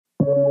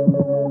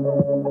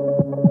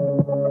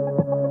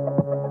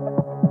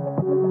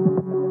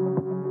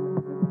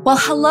Well,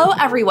 hello,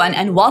 everyone,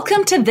 and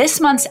welcome to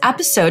this month's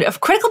episode of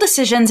Critical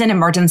Decisions in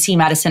Emergency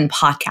Medicine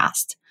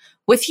podcast.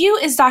 With you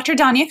is Dr.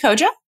 Danya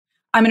Koja.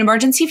 I'm an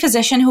emergency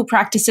physician who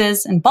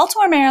practices in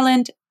Baltimore,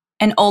 Maryland,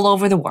 and all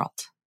over the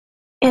world.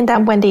 And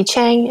I'm Wendy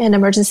Chang, an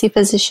emergency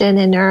physician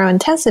and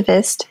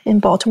neurointensivist in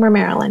Baltimore,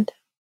 Maryland.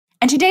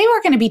 And today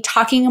we're going to be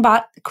talking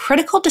about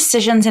Critical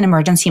Decisions in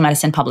Emergency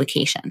Medicine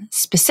publication,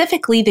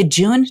 specifically the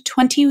June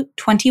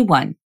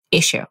 2021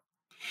 issue.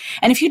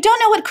 And if you don't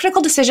know what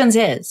Critical Decisions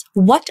is,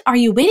 what are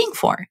you waiting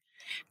for?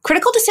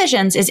 Critical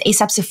Decisions is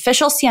ACEP's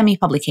official CME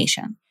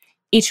publication.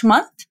 Each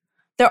month,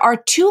 there are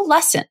 2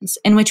 lessons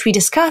in which we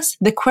discuss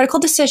the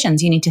critical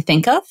decisions you need to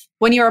think of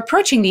when you're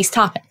approaching these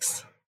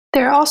topics.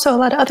 There are also a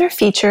lot of other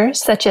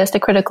features, such as the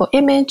critical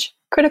image,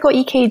 critical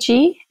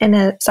EKG, and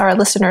as our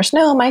listeners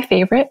know, my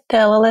favorite, the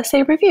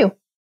LLSA review.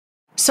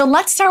 So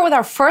let's start with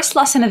our first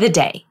lesson of the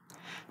day,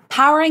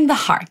 powering the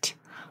heart,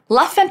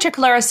 left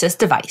ventricular assist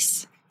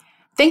device.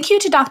 Thank you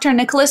to Dr.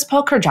 Nicholas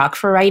Pokerjak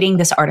for writing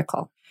this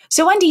article.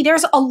 So Wendy,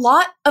 there's a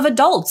lot of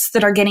adults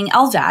that are getting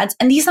LVADs,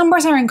 and these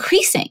numbers are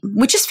increasing,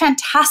 which is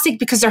fantastic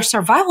because their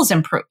survival's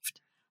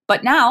improved.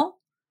 But now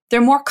they're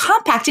more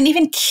compact and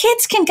even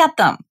kids can get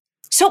them.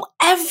 So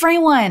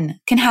everyone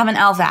can have an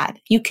LVAD.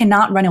 You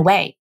cannot run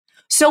away.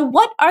 So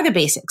what are the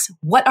basics?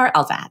 What are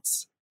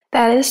LVADs?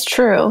 That is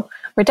true.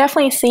 We're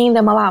definitely seeing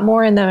them a lot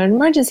more in the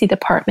emergency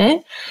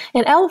department.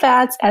 And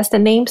LVADs, as the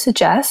name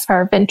suggests,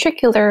 are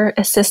ventricular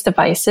assist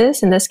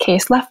devices, in this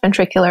case, left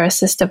ventricular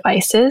assist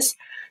devices.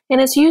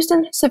 And it's used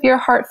in severe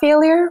heart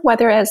failure,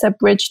 whether as a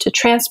bridge to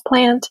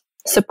transplant,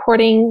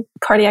 supporting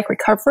cardiac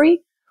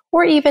recovery,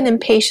 or even in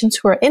patients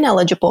who are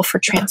ineligible for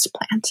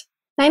transplant.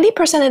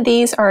 90% of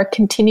these are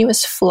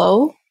continuous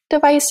flow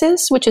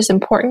devices, which is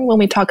important when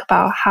we talk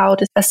about how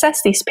to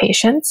assess these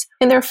patients.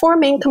 And there are 4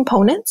 main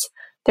components.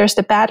 There's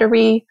the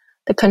battery,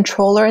 the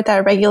controller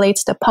that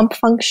regulates the pump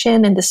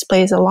function and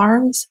displays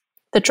alarms,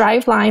 the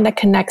drive line that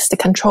connects the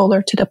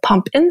controller to the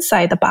pump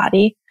inside the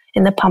body,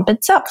 and the pump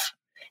itself.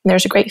 And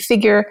there's a great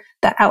figure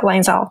that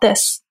outlines all of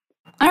this.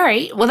 All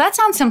right. Well, that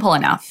sounds simple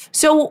enough.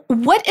 So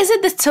what is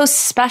it that's so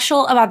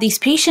special about these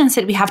patients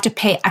that we have to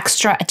pay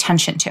extra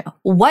attention to?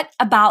 What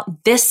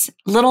about this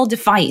little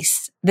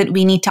device that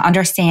we need to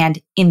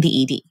understand in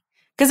the ED?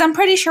 Because I'm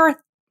pretty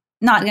sure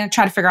not going to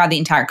try to figure out the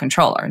entire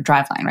controller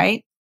driveline,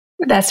 right?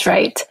 That's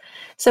right.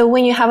 So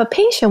when you have a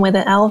patient with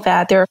an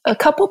LVAD, there are a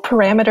couple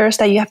parameters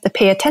that you have to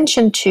pay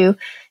attention to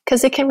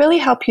because it can really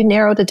help you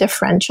narrow the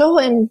differential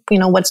and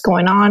what's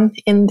going on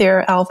in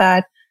their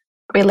LVAD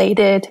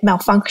related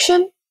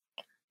malfunction.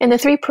 And the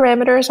 3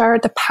 parameters are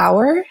the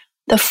power,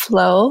 the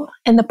flow,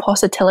 and the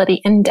pulsatility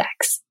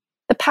index.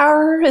 The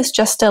power is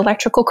just the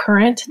electrical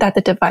current that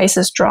the device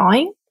is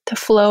drawing. The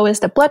flow is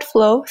the blood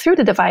flow through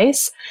the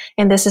device,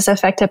 and this is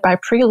affected by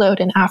preload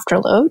and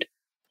afterload.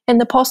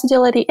 And the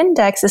pulsatility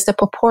index is the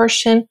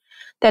proportion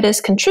that is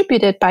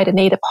contributed by the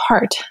native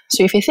heart.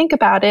 So if you think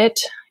about it,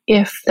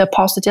 if the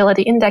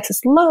pulsatility index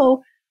is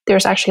low,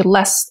 there's actually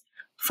less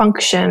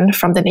function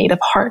from the native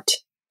heart.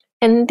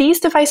 And these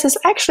devices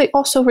actually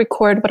also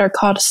record what are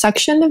called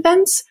suction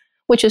events,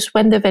 which is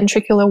when the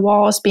ventricular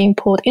wall is being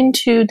pulled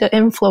into the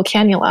inflow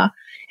cannula,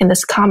 and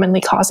this commonly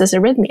causes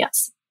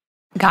arrhythmias.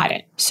 Got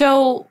it.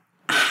 So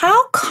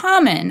how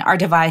common are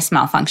device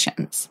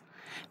malfunctions?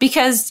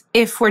 Because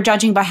if we're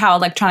judging by how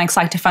electronics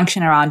like to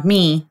function around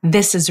me,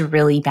 this is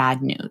really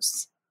bad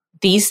news.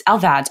 These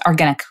LVADs are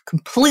going to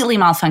completely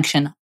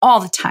malfunction all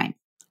the time.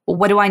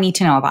 What do I need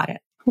to know about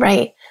it?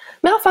 Right.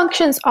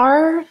 Malfunctions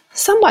are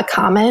somewhat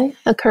common,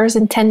 occurs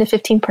in 10 to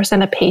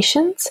 15% of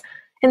patients.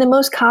 And the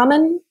most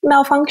common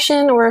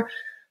malfunction or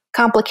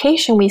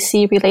complication we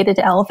see related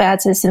to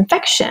LVADs is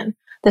infection.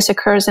 This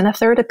occurs in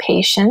 1/3 of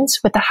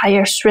patients with the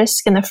highest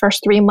risk in the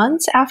first 3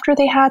 months after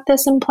they had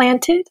this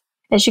implanted.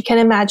 As you can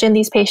imagine,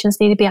 these patients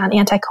need to be on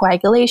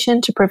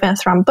anticoagulation to prevent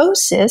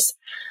thrombosis.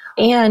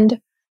 And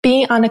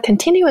being on a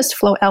continuous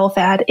flow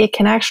LVAD, it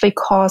can actually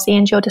cause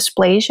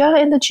angiodysplasia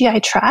in the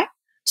GI tract.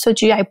 So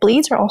GI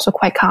bleeds are also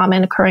quite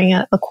common, occurring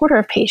in 1/4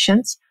 of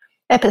patients.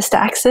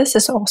 Epistaxis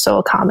is also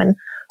a common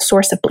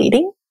source of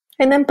bleeding.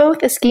 And then both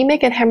ischemic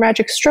and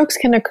hemorrhagic strokes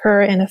can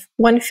occur in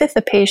 1/5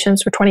 of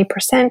patients, or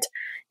 20%.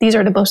 These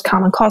are the most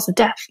common cause of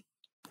death.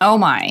 Oh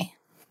my,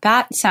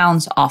 that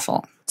sounds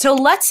awful. So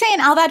let's say an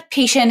LVAD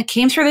patient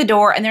came through the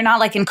door and they're not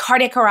like in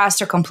cardiac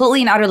arrest or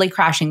completely and utterly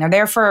crashing. They're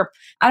there for,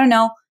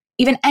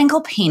 even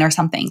ankle pain or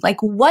something.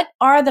 Like, what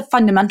are the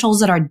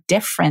fundamentals that are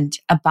different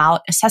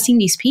about assessing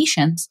these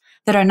patients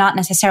that are not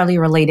necessarily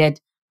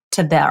related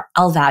to their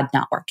LVAD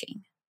not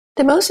working?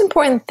 The most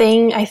important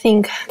thing I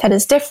think that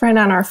is different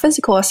on our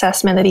physical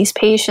assessment of these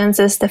patients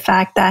is the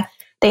fact that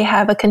they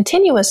have a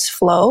continuous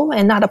flow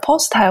and not a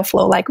pulsatile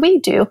flow like we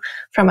do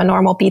from a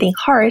normal beating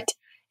heart.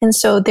 And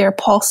so their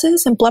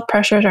pulses and blood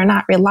pressures are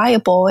not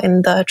reliable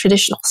in the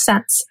traditional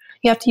sense.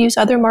 You have to use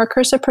other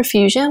markers of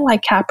perfusion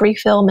like cap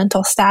refill,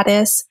 mental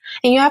status,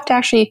 and you have to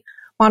actually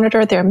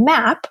monitor their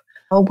MAP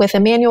with a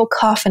manual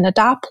cuff and a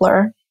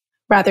Doppler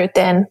rather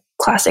than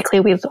classically,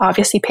 we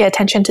obviously pay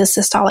attention to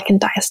systolic and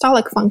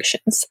diastolic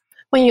functions.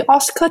 When you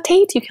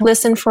auscultate, you can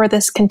listen for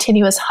this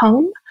continuous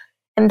hum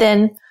and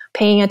then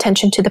paying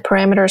attention to the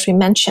parameters we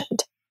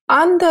mentioned.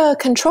 On the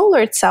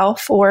controller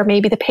itself, or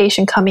maybe the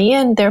patient coming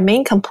in, their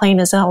main complaint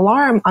is an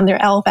alarm on their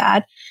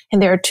LVAD.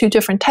 And there are two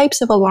different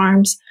types of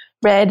alarms.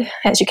 Red,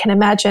 as you can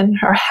imagine,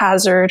 are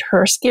hazard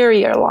or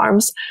scary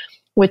alarms,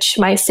 which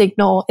might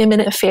signal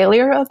imminent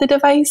failure of the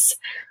device,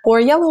 or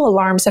yellow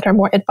alarms that are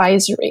more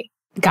advisory.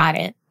 Got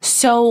it.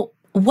 So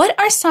what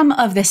are some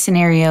of the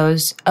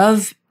scenarios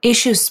of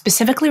issues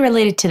specifically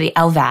related to the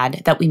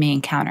LVAD that we may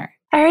encounter?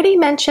 I already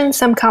mentioned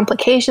some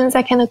complications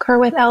that can occur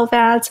with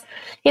LVADs.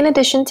 In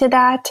addition to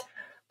that,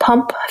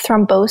 pump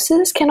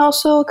thrombosis can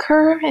also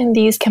occur, and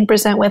these can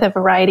present with a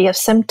variety of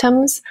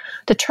symptoms.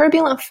 The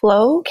turbulent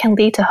flow can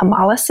lead to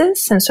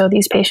hemolysis, and so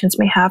these patients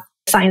may have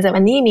signs of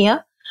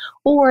anemia,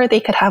 or they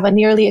could have a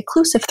nearly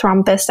occlusive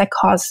thrombus that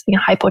causes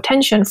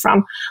hypotension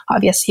from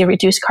obviously a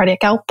reduced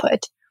cardiac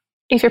output.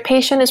 If your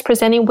patient is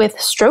presenting with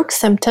stroke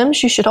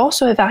symptoms, you should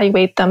also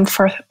evaluate them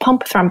for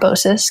pump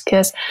thrombosis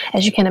because,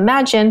 as you can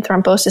imagine,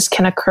 thrombosis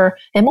can occur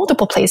in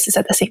multiple places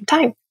at the same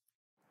time.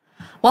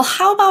 Well,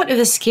 how about if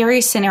the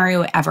scariest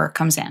scenario ever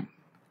comes in?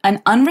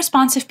 An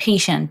unresponsive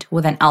patient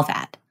with an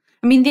LVAD.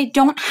 I mean, they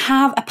don't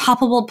have a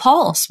palpable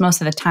pulse most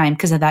of the time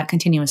because of that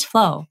continuous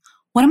flow.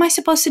 What am I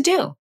supposed to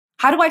do?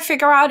 How do I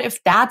figure out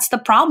if that's the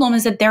problem,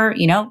 is that they're,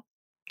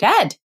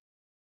 dead?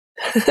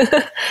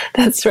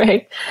 That's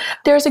right.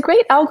 There's a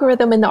great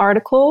algorithm in the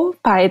article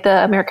by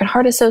the American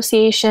Heart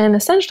Association.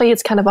 Essentially,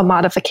 it's kind of a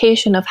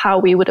modification of how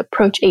we would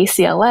approach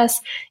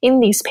ACLS in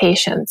these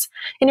patients.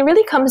 And it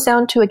really comes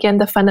down to, again,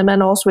 the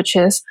fundamentals, which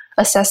is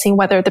assessing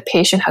whether the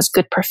patient has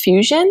good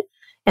perfusion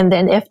and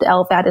then if the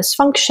LVAD is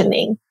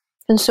functioning.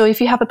 And so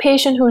if you have a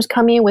patient who is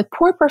coming in with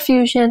poor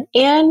perfusion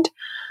and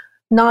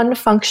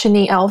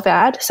non-functioning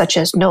LVAD, such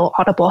as no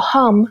audible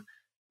hum,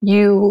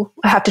 you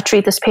have to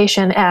treat this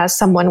patient as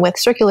someone with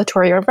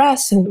circulatory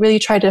arrest and really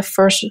try to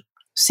first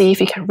see if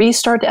you can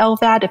restart the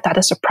LVAD, if that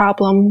is a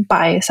problem,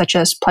 by such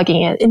as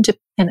plugging it into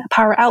a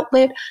power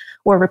outlet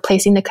or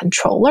replacing the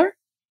controller.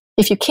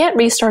 If you can't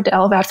restart the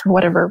LVAD for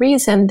whatever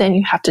reason, then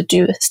you have to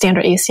do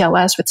standard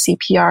ACLS with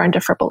CPR and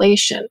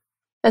defibrillation.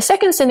 A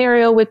second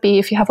scenario would be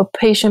if you have a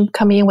patient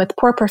coming in with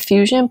poor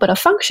perfusion but a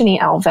functioning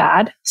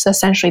LVAD, so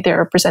essentially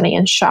they're presenting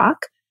in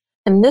shock.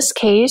 In this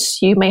case,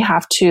 you may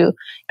have to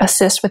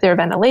assist with their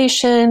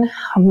ventilation,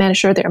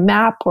 measure their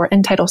MAP or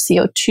end-tidal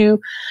CO2,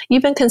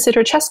 even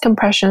consider chest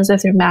compressions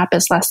if their MAP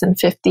is less than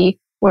 50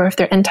 or if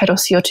their end-tidal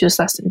CO2 is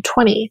less than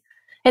 20.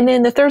 And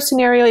then the third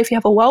scenario, if you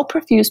have a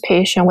well-perfused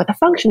patient with a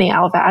functioning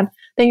LVAD,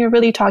 then you're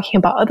really talking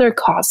about other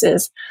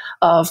causes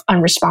of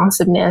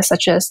unresponsiveness,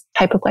 such as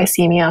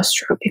hypoglycemia,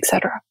 stroke,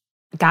 etc.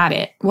 Got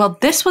it. Well,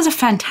 this was a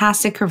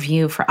fantastic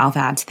review for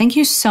LVADs. Thank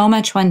you so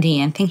much,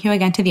 Wendy, and thank you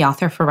again to the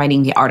author for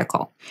writing the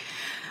article.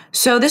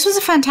 So this was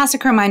a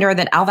fantastic reminder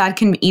that LVAD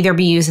can either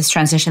be used as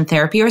transition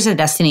therapy or as a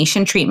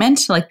destination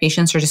treatment. Like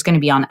patients are just going to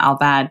be on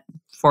LVAD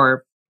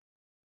for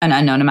an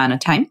unknown amount of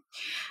time.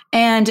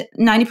 And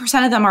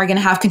 90% of them are going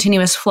to have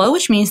continuous flow,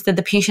 which means that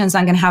the patient's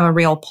not going to have a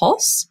real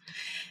pulse.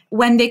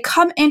 When they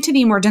come into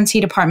the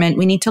emergency department,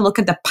 we need to look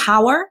at the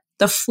power,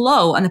 the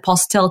flow, and the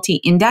pulsatility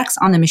index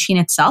on the machine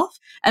itself.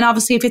 And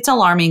obviously, if it's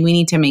alarming, we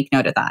need to make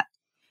note of that.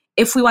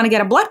 If we want to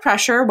get a blood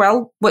pressure,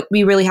 well, what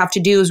we really have to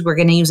do is we're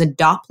going to use a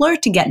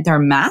Doppler to get their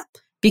MAP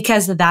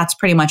because that's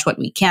pretty much what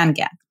we can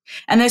get.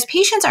 And those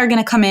patients are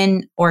going to come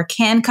in or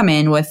can come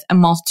in with a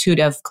multitude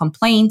of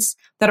complaints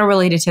that are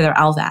related to their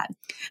LVAD.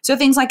 So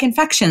things like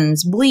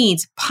infections,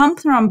 bleeds, pump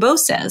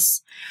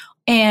thrombosis,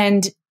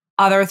 and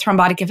other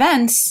thrombotic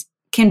events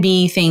can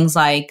be things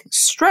like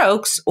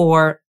strokes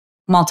or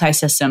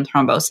multi-system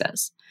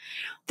thrombosis.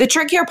 The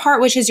trickier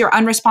part, which is your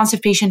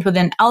unresponsive patient with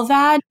an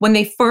LVAD, when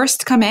they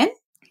first come in,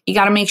 you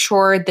got to make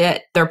sure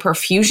that their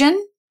perfusion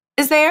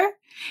is there.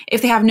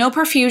 If they have no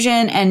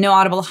perfusion and no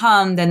audible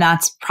hum, then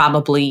that's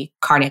probably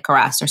cardiac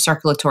arrest or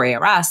circulatory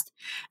arrest.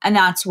 And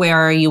that's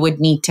where you would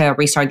need to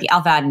restart the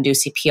LVAD and do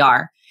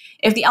CPR.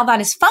 If the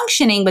LVAD is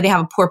functioning, but they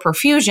have a poor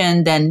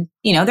perfusion, then,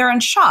 they're in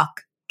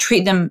shock.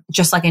 Treat them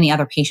just like any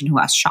other patient who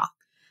has shock.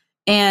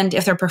 And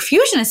if their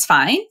perfusion is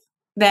fine,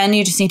 then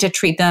you just need to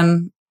treat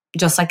them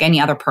just like any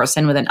other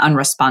person with an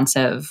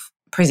unresponsive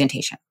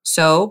presentation.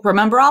 So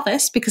remember all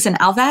this because an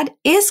LVAD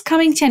is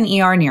coming to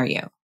an ER near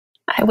you.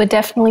 I would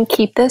definitely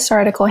keep this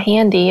article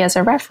handy as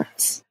a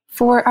reference.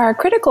 For our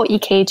critical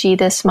EKG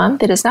this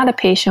month, it is not a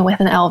patient with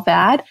an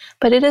LVAD,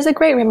 but it is a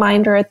great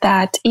reminder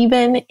that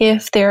even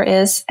if there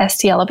is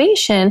ST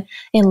elevation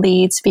in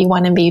leads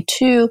V1 and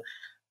V2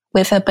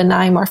 with a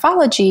benign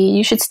morphology,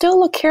 you should still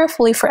look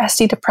carefully for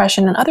ST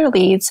depression in other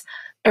leads,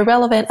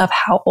 irrelevant of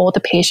how old the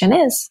patient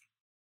is.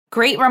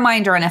 Great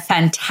reminder and a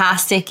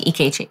fantastic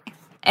EKG.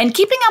 And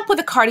keeping up with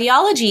the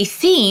cardiology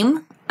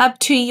theme, up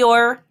to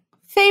your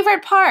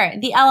favorite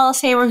part, the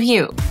LLSA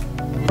review.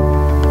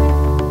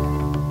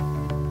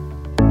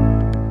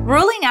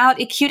 Ruling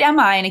out acute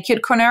MI and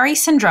acute coronary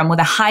syndrome with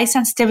a high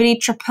sensitivity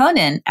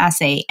troponin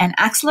assay and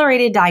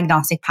accelerated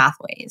diagnostic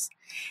pathways.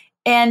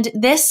 And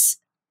this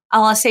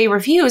LSA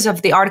reviews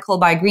of the article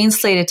by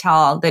Greenslade et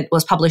al. That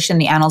was published in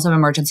the Annals of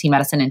Emergency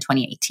Medicine in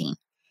 2018.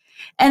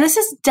 And this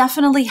is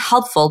definitely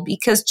helpful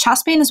because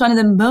chest pain is one of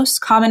the most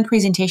common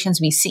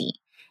presentations we see.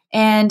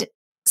 And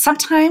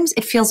sometimes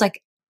it feels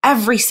like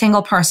every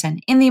single person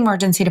in the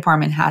emergency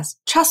department has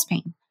chest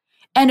pain.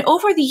 And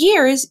over the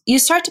years, you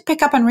start to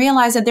pick up and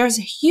realize that there's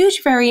a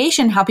huge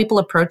variation in how people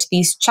approach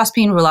these chest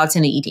pain rule-outs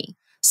in the ED.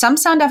 Some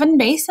sound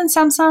evidence-based and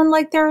some sound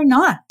like they're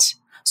not.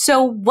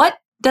 So what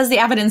does the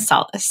evidence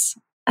tell us?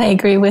 I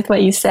agree with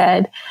what you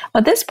said.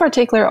 But this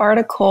particular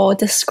article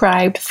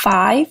described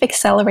 5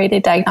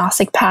 accelerated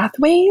diagnostic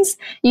pathways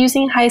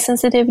using high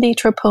sensitivity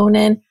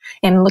troponin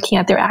and looking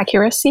at their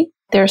accuracy.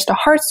 There's the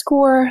HEART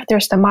score,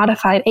 there's the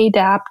modified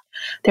ADAPT,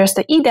 there's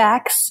the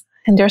EDAX,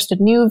 and there's the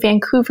new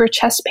Vancouver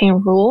chest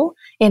pain rule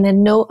and a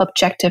no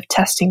objective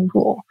testing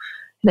rule.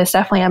 It is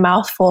definitely a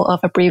mouthful of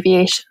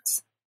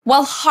abbreviations.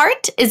 Well,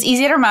 HEART is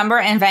easy to remember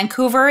and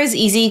Vancouver is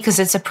easy because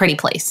it's a pretty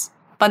place.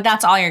 But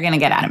that's all you're going to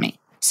get out of me.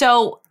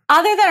 So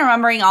other than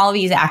remembering all of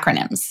these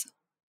acronyms,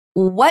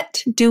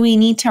 what do we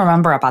need to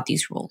remember about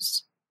these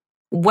rules?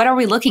 What are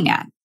we looking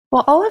at?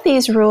 Well, all of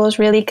these rules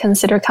really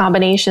consider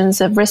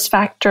combinations of risk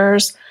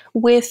factors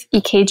with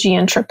EKG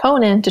and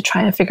troponin to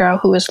try and figure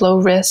out who is low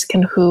risk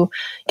and who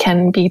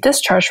can be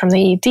discharged from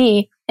the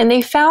ED. And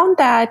they found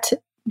that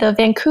the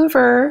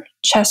Vancouver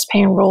chest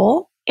pain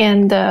rule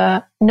and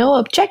the no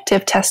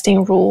objective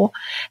testing rule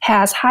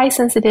has high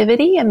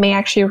sensitivity and may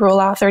actually rule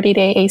out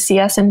 30-day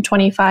ACS in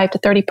 25 to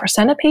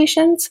 30% of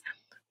patients,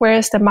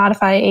 whereas the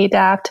modified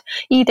ADAPT,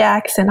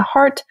 EDAX, and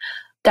HEART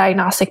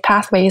diagnostic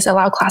pathways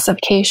allow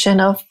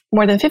classification of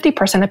more than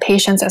 50% of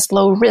patients as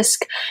low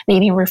risk,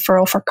 needing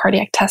referral for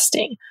cardiac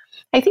testing.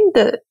 I think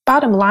the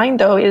bottom line,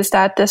 though, is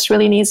that this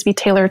really needs to be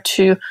tailored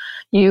to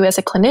you as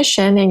a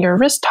clinician and your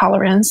risk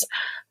tolerance,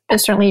 and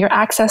certainly your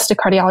access to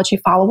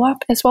cardiology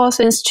follow-up, as well as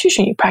the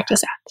institution you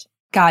practice at.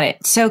 Got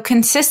it. So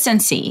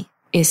consistency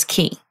is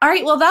key. All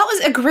right. Well, that was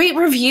a great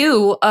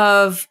review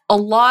of a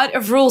lot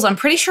of rules. I'm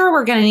pretty sure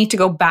we're going to need to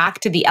go back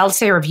to the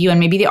LSA review and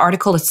maybe the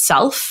article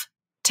itself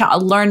to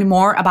learn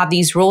more about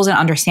these rules and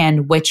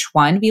understand which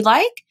one we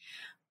like.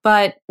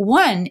 But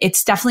one,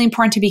 it's definitely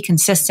important to be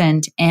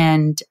consistent.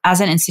 And as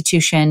an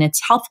institution,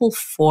 it's helpful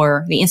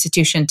for the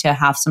institution to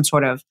have some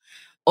sort of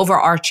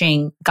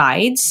overarching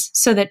guides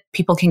so that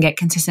people can get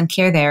consistent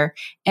care there.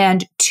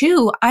 And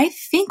 2, I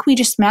think we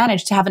just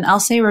managed to have an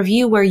LSA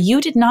review where you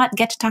did not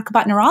get to talk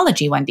about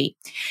neurology, Wendy.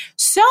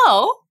 So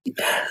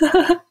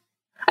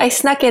I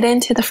snuck it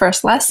into the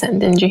first lesson.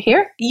 Didn't you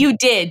hear? You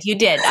did.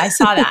 I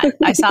saw that.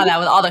 I saw that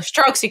with all the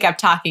strokes you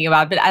kept talking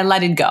about, but I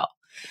let it go.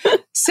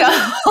 So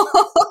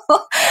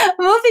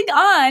moving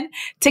on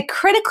to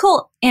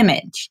critical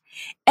image.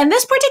 And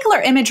this particular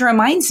image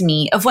reminds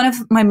me of one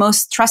of my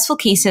most stressful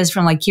cases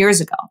from like years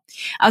ago.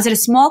 I was at a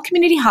small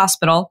community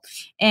hospital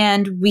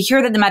and we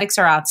hear that the medics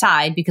are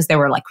outside because they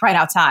were like right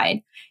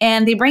outside.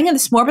 And they bring in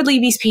this morbidly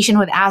obese patient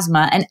with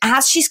asthma. And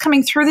as she's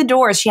coming through the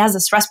doors, she has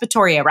this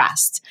respiratory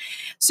arrest.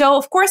 So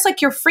of course,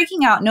 like you're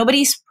freaking out.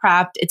 Nobody's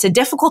prepped. It's a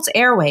difficult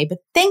airway, but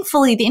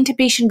thankfully the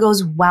intubation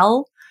goes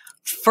well.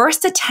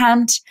 First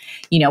attempt,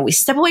 we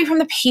step away from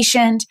the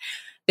patient.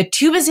 The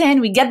tube is in.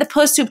 We get the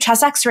post-tube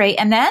chest x-ray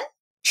and then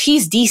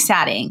she's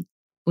desatting.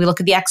 We look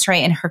at the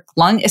x-ray and her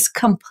lung is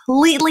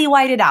completely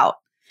whited out.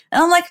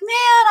 And I'm like, man,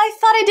 I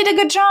thought I did a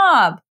good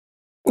job.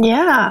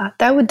 Yeah,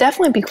 that would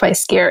definitely be quite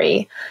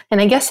scary.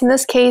 And I guess in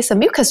this case, a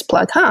mucus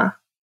plug, huh?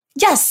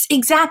 Yes,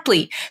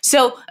 exactly.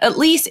 So at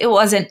least it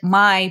wasn't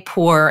my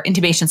poor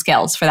intubation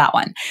skills for that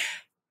one.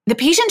 The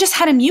patient just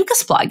had a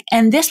mucus plug.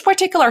 And this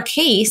particular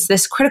case,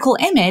 this critical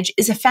image,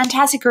 is a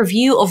fantastic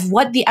review of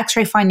what the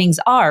x-ray findings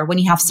are when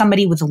you have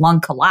somebody with a lung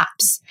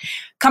collapse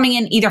coming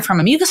in either from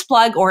a mucus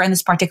plug or in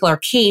this particular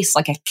case,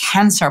 like a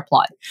cancer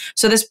plug.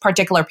 So this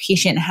particular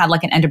patient had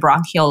like an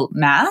endobronchial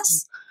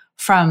mass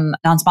from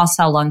non-small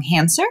cell lung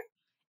cancer,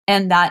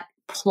 and that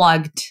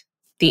plugged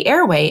the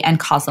airway and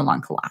caused the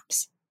lung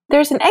collapse.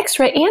 There's an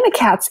x-ray and a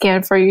CAT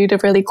scan for you to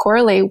really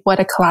correlate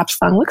what a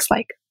collapsed lung looks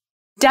like.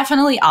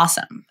 Definitely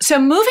awesome. So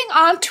moving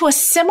on to a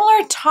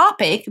similar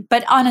topic,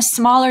 but on a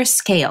smaller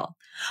scale.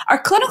 Our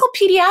clinical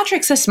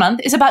pediatrics this month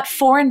is about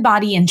foreign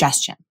body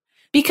ingestion.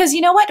 Because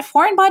you know what?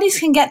 Foreign bodies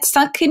can get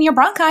stuck in your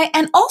bronchi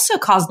and also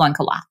cause lung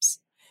collapse.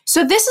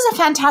 So this is a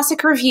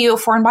fantastic review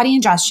of foreign body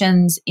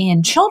ingestions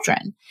in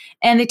children.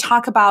 And they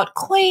talk about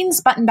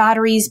coins, button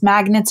batteries,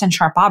 magnets, and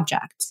sharp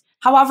objects.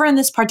 However, in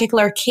this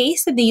particular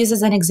case that they use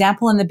as an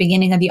example in the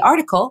beginning of the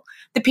article,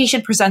 the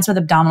patient presents with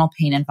abdominal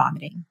pain and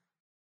vomiting.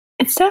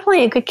 It's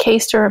definitely a good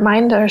case to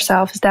remind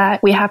ourselves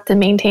that we have to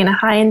maintain a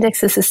high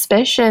index of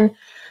suspicion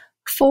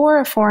for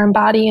a foreign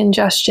body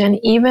ingestion,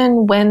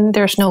 even when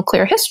there's no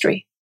clear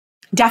history.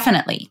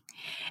 Definitely.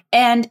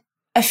 And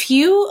a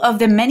few of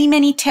the many,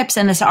 many tips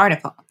in this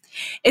article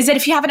is that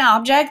if you have an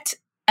object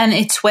and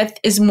its width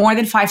is more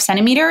than 5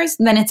 centimeters,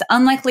 then it's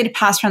unlikely to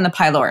pass from the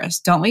pylorus.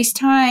 Don't waste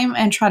time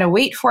and try to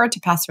wait for it to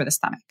pass through the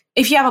stomach.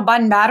 If you have a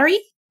button battery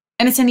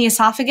and it's in the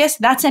esophagus,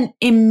 that's an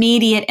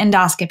immediate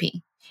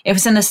endoscopy. If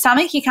it's in the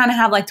stomach, you kind of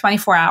have like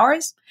 24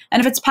 hours. And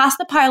if it's past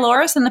the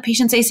pylorus and the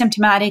patient's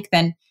asymptomatic,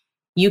 then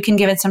you can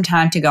give it some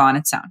time to go on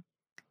its own.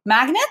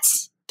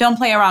 Magnets, don't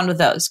play around with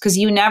those because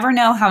you never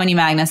know how many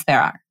magnets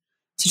there are.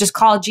 So just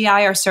call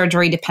GI or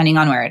surgery depending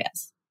on where it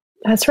is.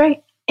 That's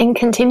right. And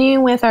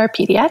continuing with our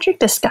pediatric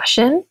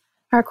discussion,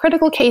 our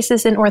critical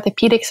cases in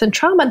orthopedics and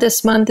trauma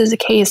this month is a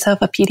case of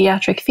a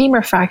pediatric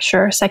femur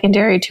fracture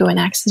secondary to an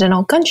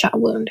accidental gunshot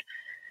wound.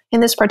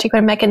 And this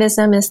particular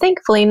mechanism is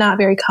thankfully not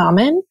very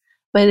common,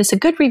 but it's a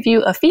good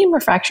review of femur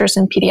fractures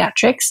in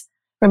pediatrics,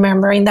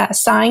 remembering that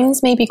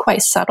signs may be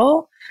quite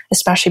subtle,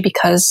 especially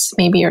because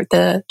maybe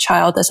the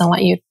child doesn't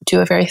let you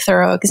do a very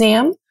thorough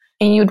exam.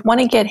 And you'd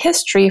want to get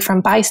history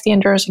from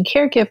bystanders and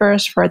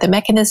caregivers for the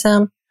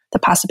mechanism, the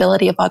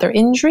possibility of other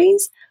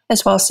injuries,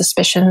 as well as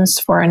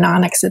suspicions for a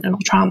non-accidental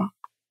trauma.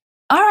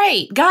 All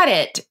right, got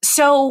it.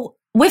 So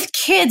with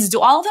kids, do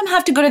all of them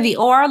have to go to the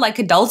OR like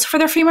adults for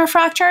their femur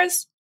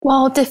fractures?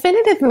 Well,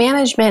 definitive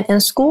management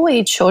in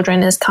school-age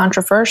children is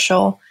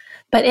controversial,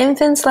 but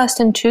infants less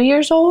than 2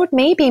 years old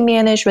may be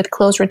managed with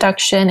closed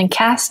reduction and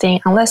casting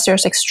unless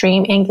there's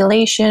extreme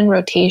angulation,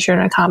 rotation,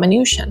 or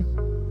comminution.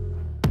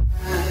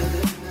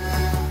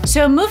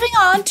 So moving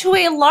on to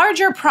a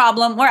larger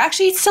problem, or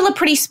actually it's still a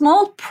pretty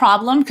small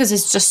problem because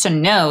it's just a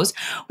nose.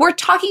 We're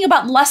talking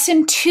about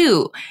lesson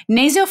 2,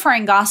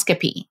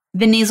 nasopharyngoscopy,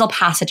 the nasal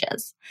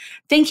passages.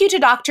 Thank you to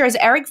Doctors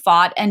Eric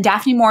Vaught and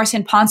Daphne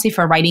Morrison-Ponce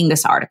for writing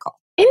this article.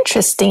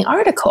 Interesting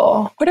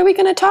article. What are we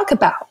going to talk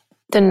about?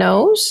 The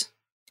nose?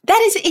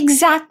 That is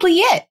exactly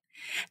it.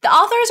 The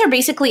authors are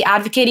basically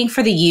advocating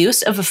for the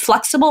use of a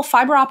flexible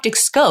fiber optic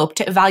scope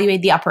to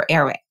evaluate the upper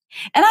airway.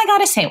 And I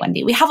gotta say,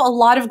 Wendy, we have a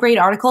lot of great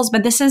articles,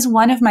 but this is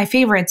one of my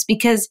favorites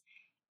because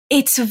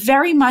it's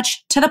very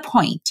much to the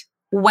point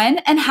when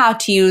and how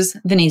to use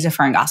the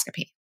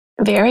nasopharyngoscopy.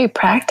 Very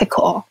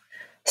practical.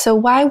 So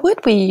why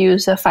would we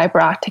use a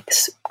fiber optic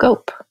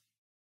scope?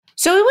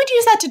 So we would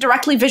use that to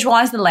directly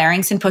visualize the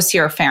larynx and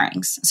posterior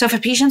pharynx. So if a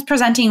patient's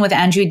presenting with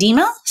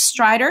angioedema,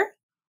 stridor,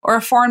 or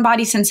a foreign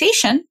body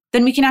sensation,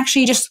 then we can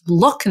actually just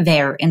look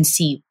there and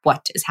see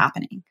what is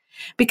happening.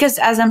 Because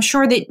as I'm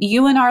sure that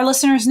you and our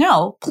listeners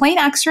know, plain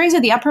x-rays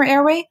of the upper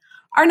airway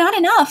are not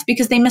enough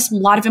because they miss a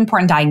lot of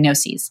important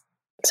diagnoses.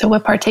 So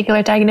what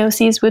particular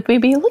diagnoses would we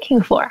be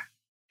looking for?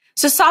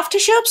 So soft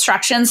tissue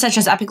obstructions such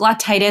as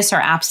epiglottitis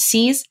or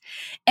abscesses,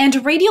 and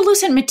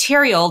radiolucent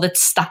material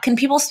that's stuck in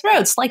people's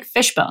throats like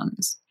fish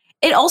bones.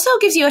 It also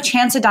gives you a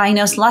chance to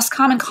diagnose less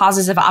common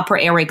causes of upper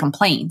airway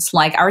complaints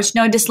like arch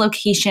node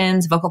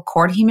dislocations, vocal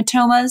cord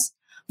hematomas,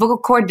 vocal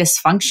cord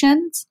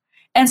dysfunctions,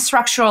 and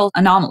structural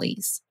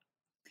anomalies.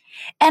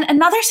 And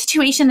another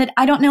situation that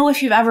I don't know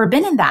if you've ever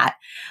been in that,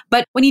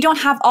 but when you don't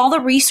have all the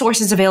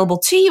resources available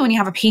to you when you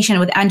have a patient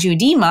with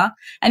angioedema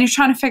and you're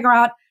trying to figure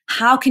out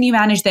how can you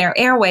manage their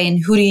airway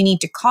and who do you need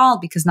to call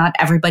because not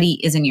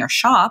everybody is in your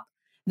shop,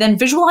 then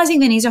visualizing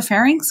the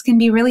nasopharynx can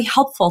be really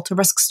helpful to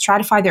risk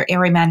stratify their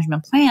airway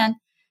management plan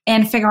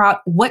and figure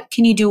out what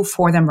can you do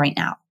for them right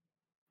now.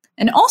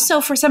 And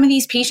also for some of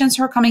these patients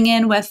who are coming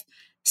in with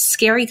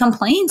scary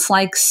complaints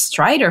like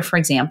stridor, for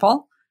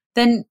example,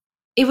 then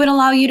it would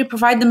allow you to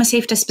provide them a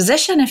safe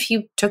disposition if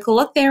you took a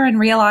look there and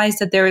realized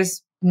that there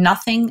is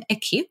nothing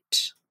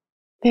acute.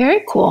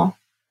 Very cool.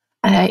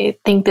 I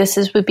think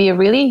would be a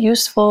really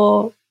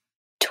useful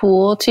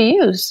tool to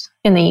use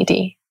in the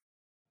ED.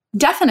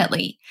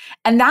 Definitely.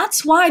 And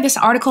that's why this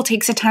article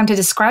takes the time to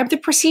describe the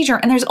procedure.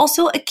 And there's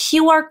also a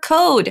QR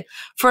code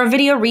for a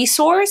video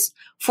resource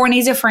for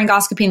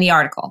nasopharyngoscopy in the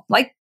article.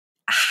 Like,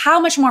 how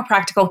much more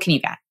practical can you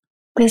get?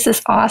 This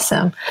is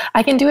awesome.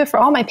 I can do it for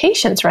all my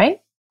patients, right?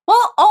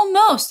 Well,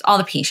 almost all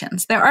the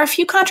patients. There are a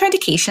few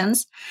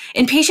contraindications.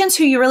 In patients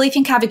who you really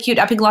think have acute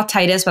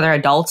epiglottitis, whether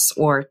adults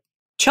or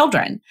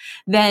children,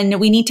 then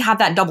we need to have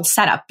that double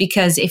setup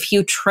because if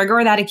you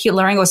trigger that acute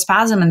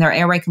laryngospasm and their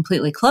airway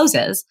completely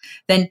closes,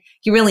 then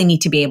you really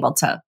need to be able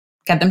to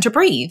get them to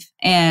breathe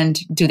and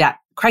do that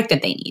crike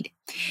that they need.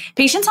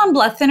 Patients on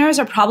blood thinners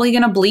are probably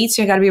going to bleed,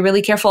 so you got to be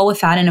really careful with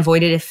that and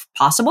avoid it if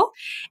possible.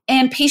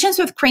 And patients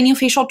with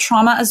craniofacial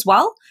trauma as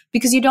well,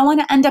 because you don't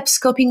want to end up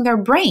scoping their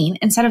brain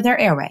instead of their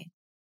airway.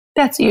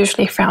 That's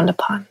usually frowned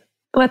upon.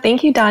 Well,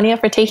 thank you, Dania,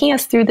 for taking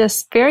us through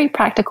this very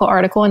practical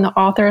article and the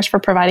authors for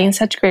providing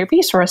such great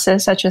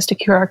resources, such as the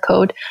QR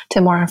code to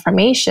more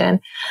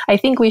information. I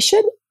think we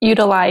should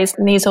utilize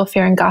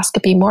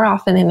nasopharyngoscopy more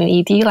often in an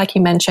ED, like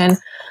you mentioned,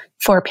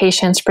 for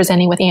patients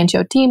presenting with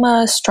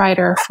angioedema,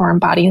 stridor, foreign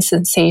body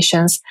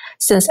sensations,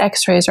 since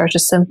x-rays are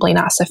just simply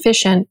not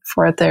sufficient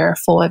for their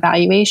full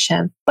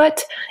evaluation.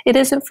 But it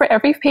isn't for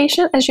every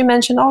patient, as you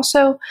mentioned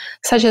also,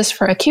 such as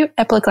for acute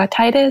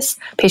epiglottitis,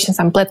 patients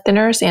on blood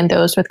thinners, and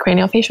those with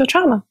craniofacial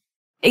trauma.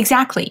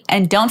 Exactly.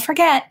 And don't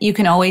forget, you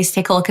can always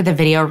take a look at the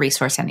video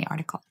resource in the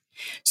article.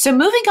 So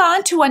moving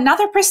on to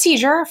another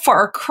procedure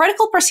for a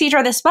critical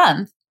procedure this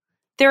month,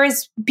 there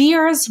is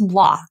Beer's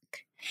block.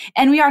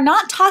 And we are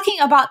not talking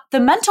about the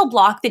mental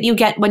block that you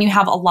get when you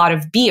have a lot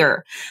of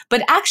beer,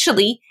 but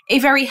actually a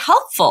very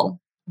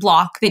helpful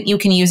block that you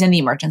can use in the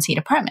emergency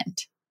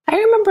department. I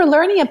remember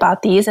learning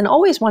about these and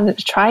always wanted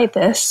to try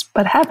this,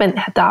 but haven't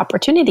had the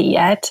opportunity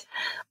yet.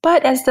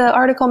 But as the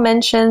article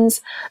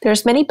mentions,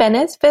 there's many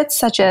benefits,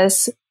 such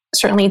as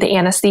certainly the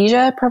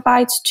anesthesia it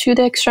provides to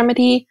the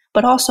extremity,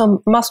 but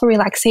also muscle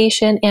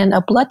relaxation and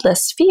a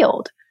bloodless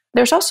field.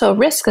 There's also a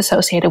risk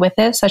associated with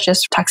it, such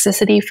as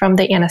toxicity from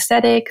the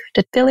anesthetic,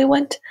 the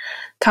diluent,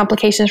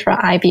 complications from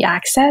IV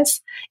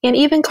access, and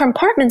even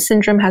compartment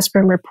syndrome has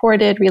been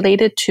reported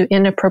related to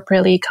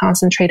inappropriately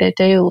concentrated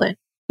diluent.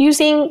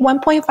 Using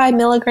 1.5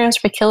 milligrams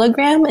per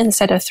kilogram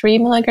instead of 3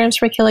 milligrams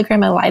per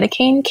kilogram of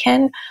lidocaine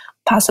can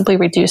possibly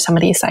reduce some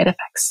of these side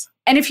effects.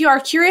 And if you are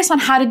curious on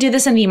how to do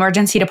this in the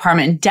emergency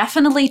department,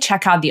 definitely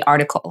check out the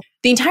article.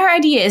 The entire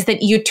idea is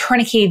that you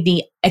tourniquet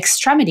the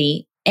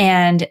extremity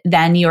and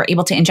then you're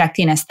able to inject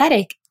the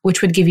anesthetic,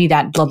 which would give you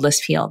that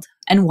bloodless field.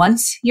 And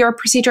once your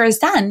procedure is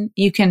done,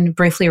 you can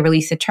briefly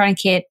release the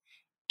tourniquet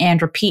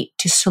and repeat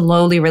to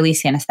slowly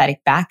release the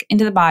anesthetic back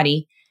into the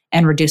body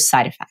and reduce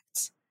side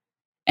effects.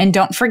 And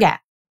don't forget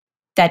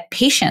that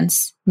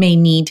patients may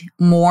need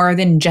more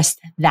than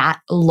just that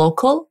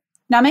local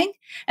numbing,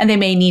 and they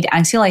may need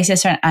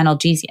anxiolysis or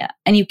analgesia.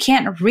 And you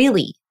can't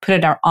really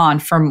put it on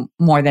for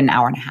more than an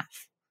hour and a half.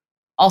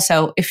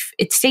 Also, if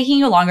it's taking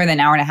you longer than an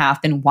hour and a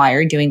half, then why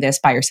are you doing this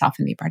by yourself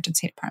in the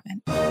emergency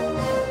department?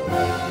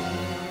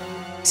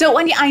 So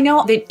Wendy, I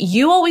know that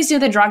you always do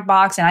the drug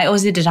box and I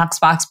always do the detox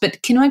box,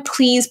 but can I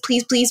please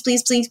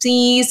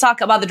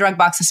talk about the drug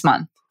box this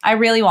month? I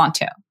really want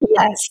to.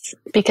 Yes,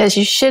 because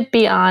you should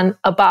be on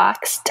a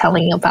box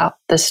telling about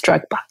this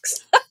drug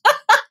box.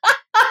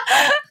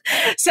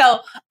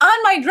 So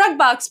on my drug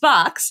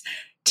box,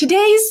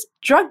 today's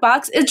drug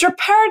box is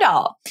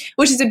droperidol,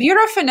 which is a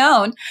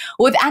butyrophenone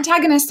with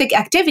antagonistic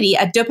activity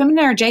at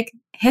dopaminergic,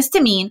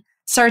 histamine,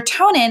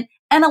 serotonin,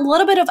 and a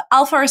little bit of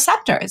alpha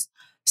receptors.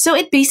 So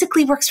it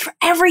basically works for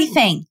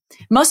everything.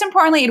 Most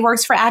importantly, it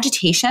works for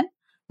agitation,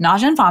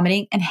 nausea and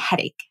vomiting, and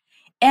headache.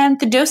 And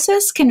the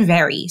doses can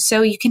vary.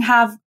 So you can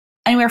have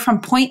anywhere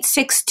from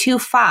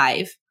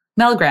 0.625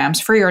 milligrams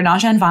for your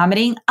nausea and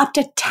vomiting up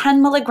to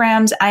 10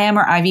 milligrams IM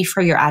or IV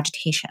for your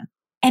agitation.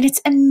 And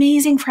it's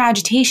amazing for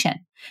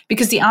agitation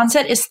because the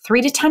onset is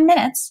 3 to 10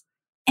 minutes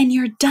and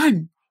you're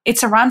done.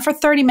 It's around for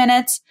 30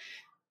 minutes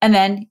and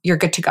then you're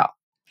good to go.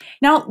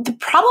 Now, the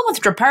problem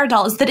with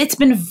droperidol is that it's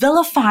been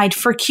vilified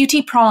for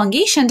QT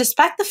prolongation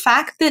despite the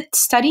fact that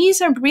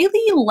studies are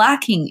really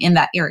lacking in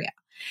that area.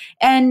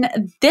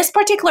 And this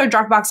particular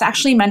drug box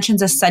actually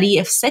mentions a study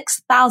of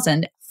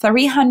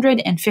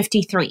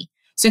 6,353.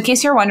 So in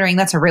case you're wondering,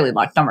 that's a really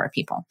large number of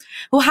people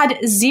who had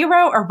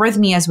zero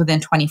arrhythmias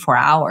within 24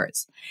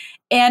 hours.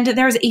 And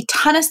there's a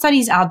ton of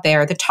studies out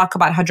there that talk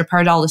about how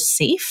droperidol is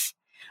safe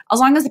as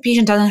long as the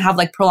patient doesn't have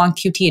like prolonged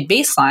QT at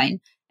baseline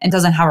and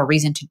doesn't have a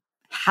reason to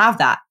have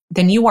that.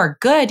 Then you are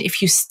good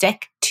if you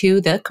stick to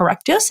the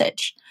correct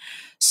dosage.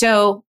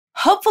 So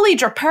hopefully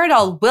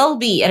droperidol will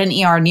be at an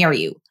ER near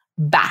you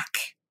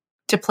back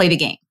to play the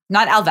game.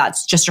 Not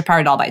LVADs, just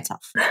droperidol by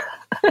itself.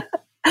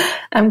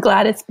 I'm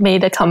glad it's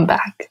made a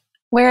comeback.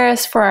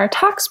 Whereas for our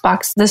Tox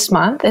box this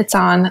month, it's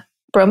on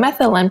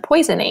bromethylene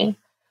poisoning,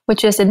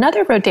 which is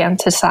another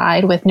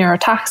rodenticide with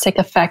neurotoxic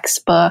effects,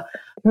 but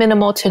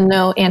minimal to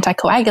no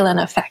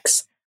anticoagulant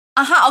effects.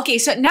 Okay,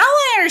 so now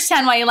I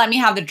understand why you let me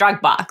have the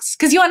drug box,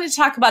 because you wanted to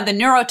talk about the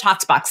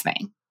neurotox box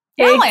thing.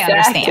 Now Exactly. I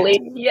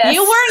understand. Yes.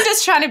 You weren't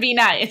just trying to be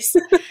nice.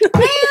 Man,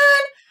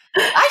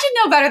 I should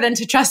know better than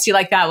to trust you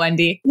like that,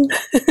 Wendy.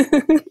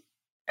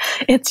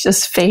 It's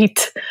just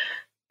fate.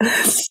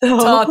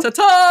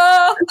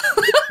 Ta-ta-ta!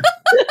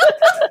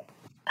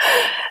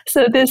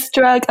 So this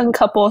drug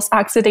uncouples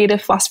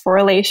oxidative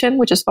phosphorylation,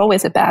 which is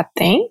always a bad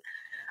thing.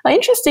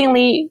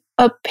 Interestingly,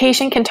 a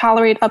patient can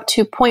tolerate up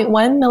to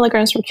 0.1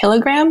 milligrams per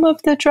kilogram of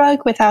the drug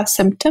without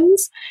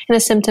symptoms. And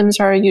the symptoms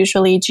are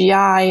usually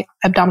GI,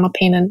 abdominal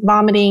pain and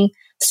vomiting,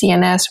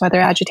 CNS,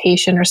 whether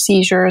agitation or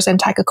seizures, and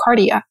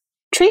tachycardia.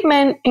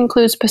 Treatment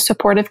includes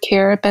supportive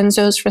care,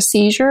 benzos for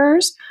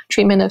seizures,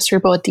 treatment of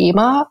cerebral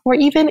edema, or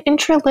even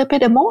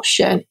intralipid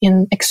emulsion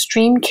in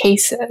extreme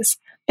cases.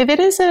 If it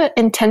is an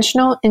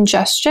intentional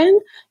ingestion,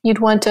 you'd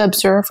want to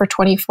observe for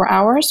 24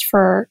 hours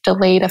for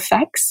delayed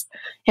effects.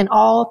 And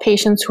all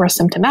patients who are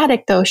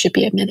symptomatic, though, should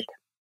be admitted.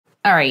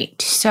 All right,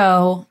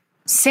 so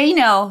say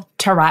no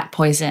to rat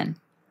poison.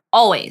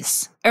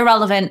 Always,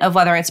 irrelevant of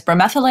whether it's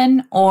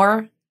bromethylene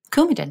or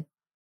Coumadin.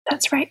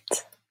 That's right.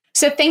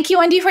 So thank you,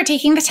 Wendy, for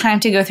taking the time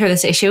to go through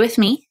this issue with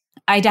me.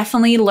 I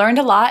definitely learned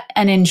a lot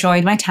and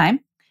enjoyed my time.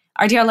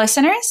 Our dear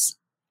listeners,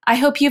 I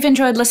hope you've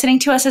enjoyed listening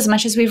to us as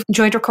much as we've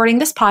enjoyed recording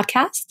this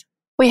podcast.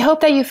 We hope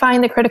that you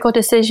find the Critical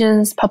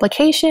Decisions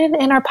publication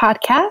and our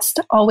podcast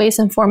always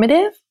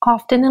informative,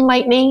 often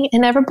enlightening,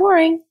 and never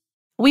boring.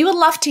 We would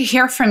love to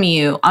hear from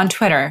you on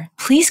Twitter.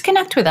 Please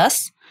connect with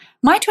us.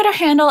 My Twitter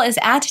handle is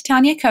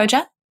 @Tanya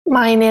Koja.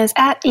 Mine is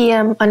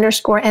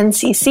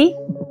 @EM_NCC.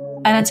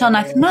 And until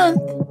next month,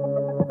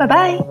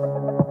 Bye-bye.